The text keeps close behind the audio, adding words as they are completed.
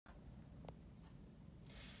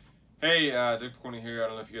Hey, Dr. Pokorny here. I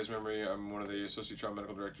don't know if you guys remember me. I'm one of the Associate Trauma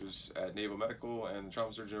Medical Directors at Naval Medical and the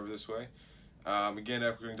trauma surgeon over this way. Again,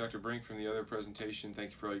 echoing Dr. Brink from the other presentation, thank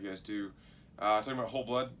you for all you guys do. Talking about whole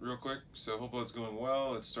blood real quick. So whole blood's going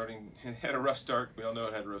well. It's starting, it had a rough start. We all know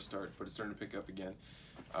it had a rough start, but it's starting to pick up again.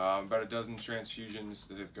 About a dozen transfusions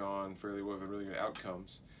that have gone fairly well with really good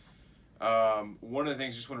outcomes. One of the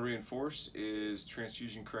things I just want to reinforce is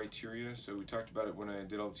transfusion criteria. So we talked about it when I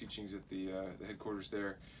did all the teachings at the headquarters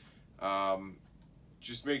there.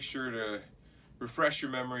 Just make sure to refresh your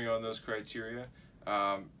memory on those criteria.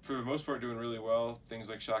 For the most part, doing really well. Things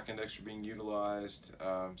like shock index are being utilized,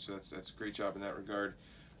 so that's a great job in that regard.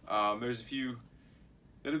 There's a few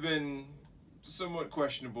that have been somewhat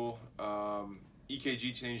questionable.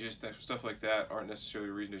 EKG changes, stuff like that aren't necessarily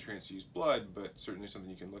a reason to transfuse blood, but certainly something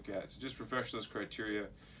you can look at. So just refresh those criteria.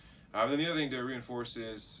 Then the other thing to reinforce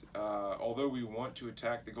is, although we want to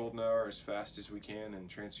attack the golden hour as fast as we can and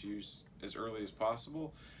transfuse as early as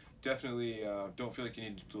possible, definitely don't feel like you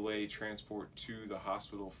need to delay transport to the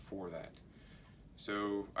hospital for that.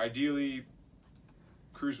 So ideally,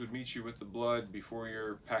 crews would meet you with the blood before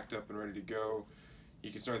you're packed up and ready to go.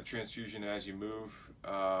 You can start the transfusion as you move.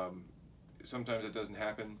 Sometimes it doesn't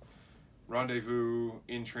happen. Rendezvous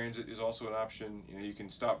in transit is also an option. You can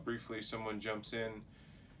stop briefly, someone jumps in.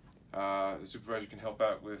 The supervisor can help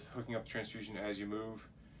out with hooking up the transfusion as you move,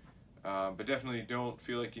 but definitely don't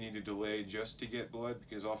feel like you need to delay just to get blood,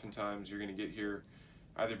 because oftentimes you're going to get here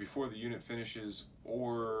either before the unit finishes,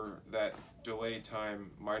 or that delay time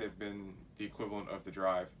might have been the equivalent of the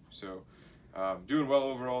drive. So doing well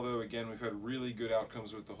overall though. Again, we've had really good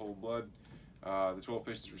outcomes with the whole blood. The 12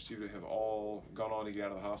 patients who received it have all gone on to get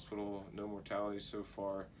out of the hospital. No mortalities so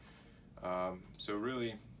far. So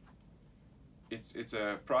really, it's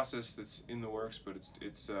a process that's in the works, but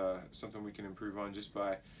it's something we can improve on just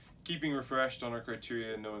by keeping refreshed on our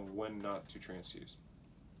criteria and knowing when not to transfuse.